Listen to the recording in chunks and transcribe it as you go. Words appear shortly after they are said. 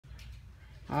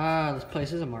Ah, this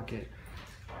place is a market.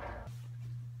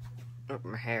 Oh,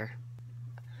 my hair.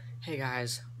 Hey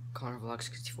guys, ConnorVlogs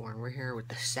 64, and we're here with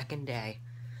the second day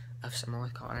of summer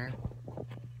with Connor.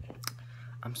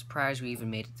 I'm surprised we even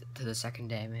made it to the second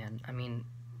day, man. I mean,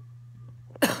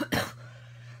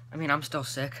 I'm still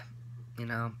sick, you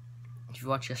know. If you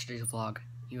watched yesterday's vlog,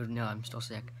 you would know I'm still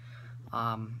sick.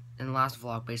 In the last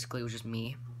vlog, basically, it was just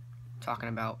me talking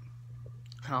about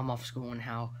how I'm off school and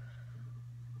how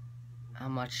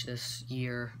much this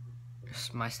year,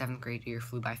 my 7th grade year,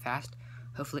 flew by fast.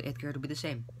 Hopefully 8th grade will be the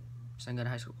same, so I can go to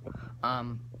high school.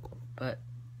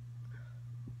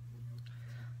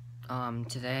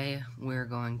 Today we're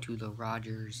going to the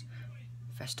Rodgers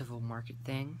Festival Market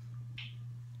thing.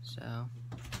 So.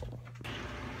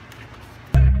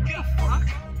 Fuck?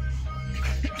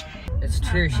 It's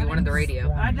true. She wanted the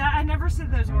radio. I never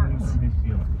said those words.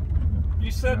 You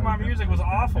said my music was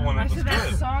awful when it was good. I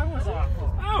said that song was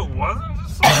awful. No, it wasn't.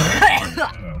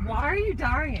 Why are you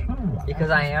dying?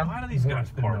 Because I am. Why do these guys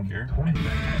park here?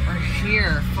 We're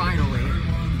here, finally.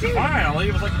 Dude. Finally?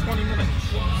 It was like 20 minutes.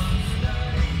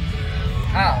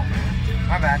 Oh,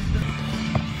 my bad.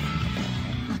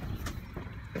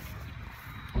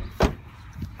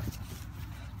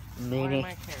 Why am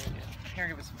I carrying it? Here,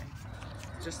 give it to me.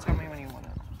 Just tell me when you want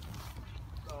it.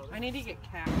 I need to get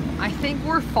cash. I think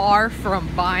we're far from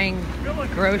buying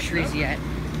groceries yet.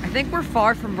 I think we're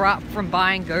far from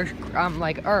buying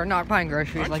not buying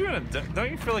groceries. Aren't you in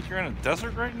don't you feel like you're in a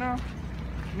desert right now?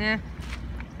 Nah.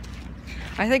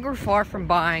 I think we're far from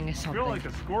buying something. I feel like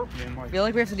a scorpion. I feel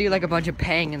like we have to do like a bunch of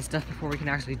paying and stuff before we can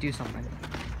actually do something.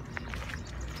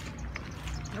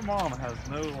 Your mom has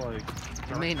no like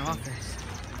The main office.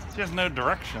 She has no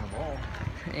direction at all.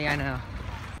 Yeah, I know.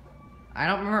 I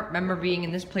don't remember being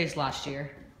in this place last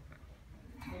year.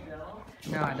 You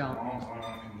don't? No, I don't. Your mom's the only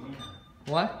one that comes in here.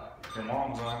 What? Your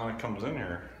mom's the only one that comes in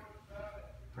here.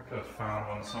 I could have found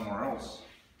one somewhere else.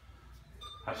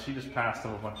 She just passed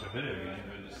up a bunch of video games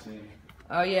I just seen.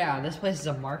 Oh yeah, this place is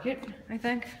a market, I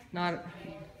think. Not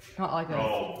like a...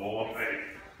 Oh boy,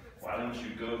 why didn't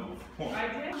you go before? I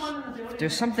did one in the building.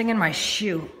 There's something in my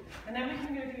shoe. And then we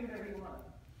can go do whatever you want.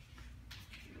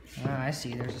 Oh, I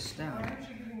see, there's a stone.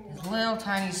 It's little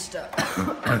tiny stuff.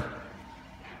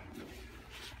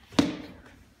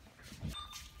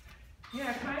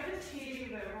 Yeah, can I just see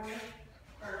you over with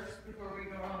first before we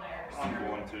go on there? I'm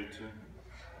going to too.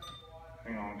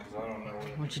 Hang on, because I don't know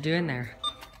What you doing there?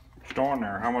 what's going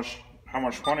there. How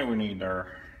much money we need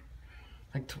there?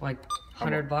 Like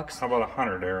 $100 bucks? How about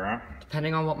 100 there, huh?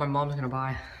 Depending on what my mom's gonna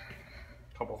buy.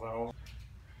 Couple thousand.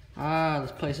 Ah,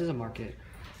 this place is a market.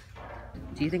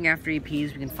 Do you think after he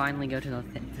pees we can finally go to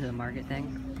the market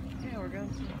thing? Yeah, we're going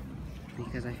to.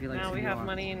 Because I feel like Now we have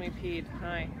money and we peed.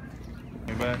 Hi.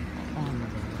 You bet. Oh my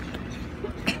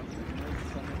god.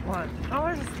 What? Oh,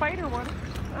 there's a spider one.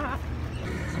 Ah.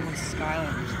 Someone's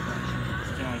Skylanders.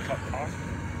 You want to cut cost?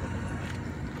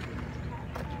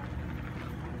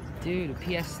 Dude, a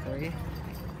PS3.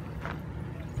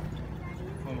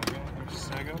 Oh my god, there's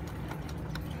Sega.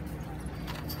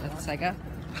 That's a Sega?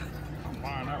 I'm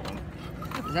buying that one.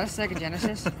 Is that a Sega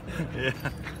Genesis? Yeah.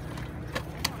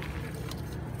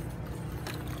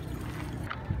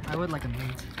 I would like a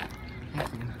mint.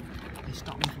 Thank you. They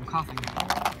stopped me from coughing.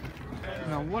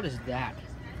 Now, what is that?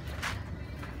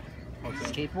 What's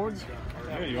that? Skateboards?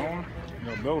 Yeah, you want one? You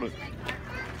gotta build it.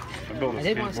 I built a I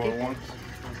did want a skateboard skateboard. once.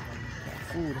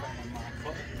 Food.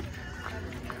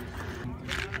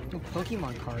 Ooh,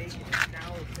 Pokemon cards.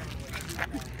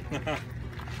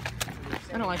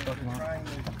 I don't like Pokemon.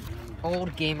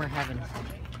 Old gamer heaven.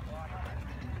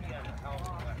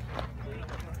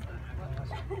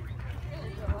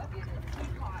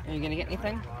 Are you gonna get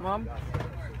anything, Mom?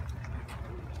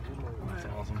 That's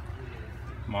awesome.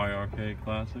 Mario Arcade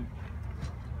Classic.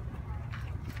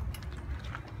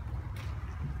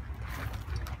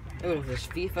 Oh, there's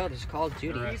FIFA, there's Call of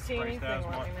Duty. If you see anything, let me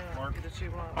know Mark. that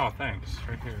you want. Oh, thanks.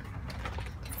 Right here.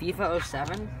 FIFA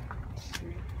 07.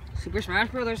 Super Smash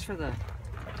Brothers for the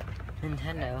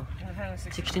Nintendo. Nintendo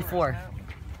 64.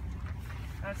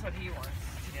 That's what he wants.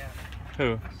 Yeah.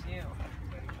 Who? You.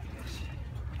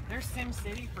 There's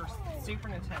SimCity for Super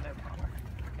Nintendo.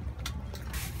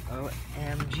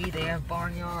 OMG, they have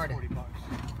Barnyard.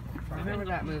 Remember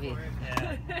that movie?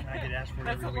 Yeah, I get asked for it.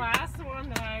 That's the last one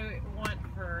that I want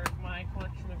for my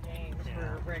collection of games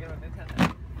for regular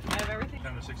Nintendo. I have everything.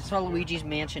 I saw Luigi's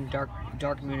Mansion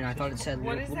Dark Moon and I thought it said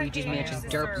What is that Luigi's game Mansion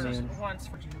that Derp serves Moon. once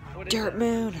for- what is Derp it?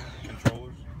 Moon!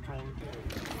 Controllers.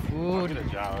 Food. Get a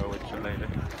gyro with you later.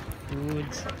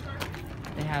 Foods.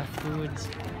 They have foods.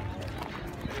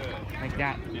 Like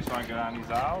that. You just want to go down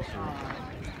these aisles?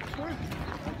 Or?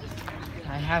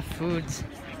 I have foods.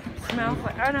 Smells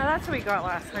like. Oh no, that's what we got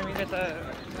last time. We got the.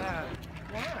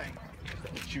 Why?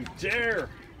 Don't you dare!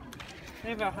 They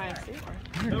have Ohio State.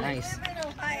 They're nice.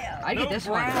 I get this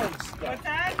one. What's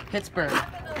that? Pittsburgh.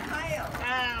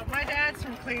 My dad's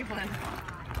from Cleveland.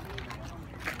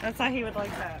 That's why he would like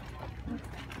that.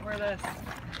 Or this.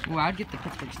 Well, I'd get the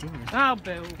Pittsburgh Steelers. Oh,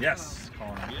 boo. Yes,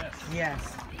 Connor, yes.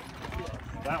 Yes.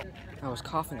 That I was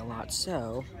coughing a lot,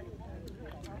 so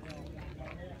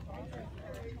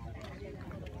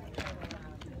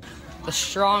the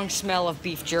strong smell of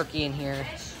beef jerky in here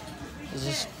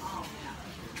is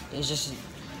just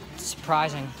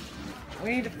surprising. We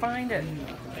need to find it.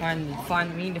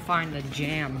 We need to find the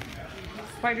jam.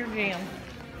 Spider jam.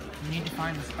 We need to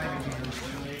find the spider jam.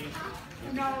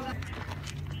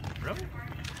 really?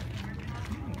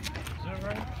 Is that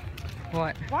right?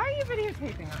 What? Why are you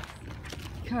videotaping us?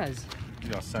 Because. You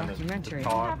gotta send it Documentary. to Do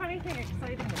you Todd. have anything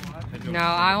exciting to watch? No,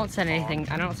 I won't send anything.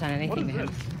 I don't send What anything is to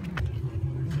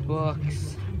him. this?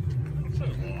 Books. It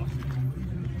says lost.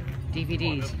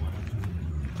 DVDs.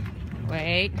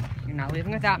 Wait, you're not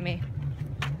leaving without me.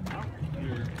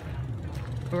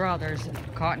 Bro, there's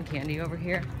cotton candy over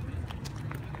here.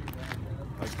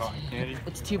 Like cotton candy?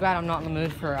 It's too bad I'm not in the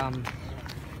mood for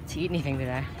to eat anything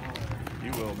today.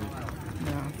 You will be.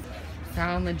 No.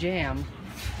 Found the jam.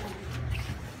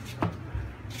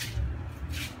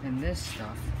 And this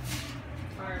stuff.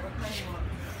 Alright, what kind do you want?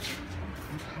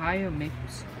 Ohio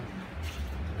maples.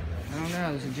 I don't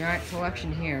know, there's a giant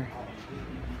selection here.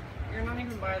 You're not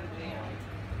even by the jam.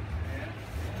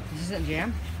 This isn't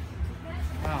jam?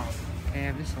 Oh, they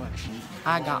have this selection.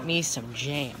 I got me some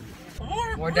jam.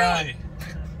 What? We're done. Really?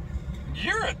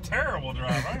 You're a terrible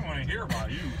driver. I don't want to hear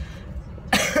about you.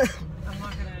 I'm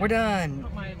not gonna We're done.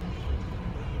 put my.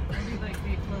 Maybe like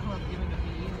the equivalent of giving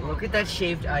a bee. Look at that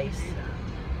shaved ice.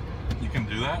 You can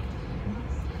do that?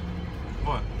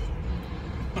 What?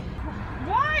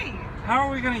 Why? How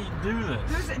are we gonna do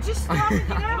this? Just stop and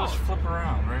get We'll out. just flip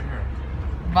around right here.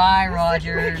 Bye, Doesn't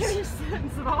Rodgers. make any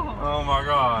sense at all. Oh my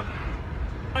god.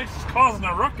 Ice is causing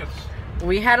a ruckus.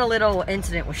 We had a little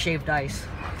incident with shaved ice.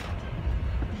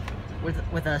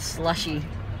 With a slushy.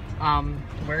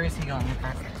 Where is he going with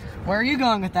that? Where are you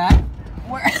going with that?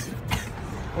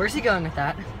 Where's he going with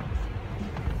that?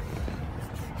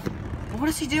 What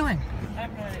is he doing? I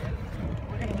have no idea.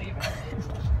 We're gonna leave.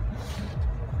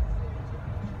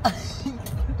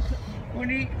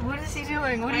 What is he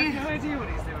doing? What I are you? have no idea what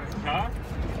he's doing. Huh?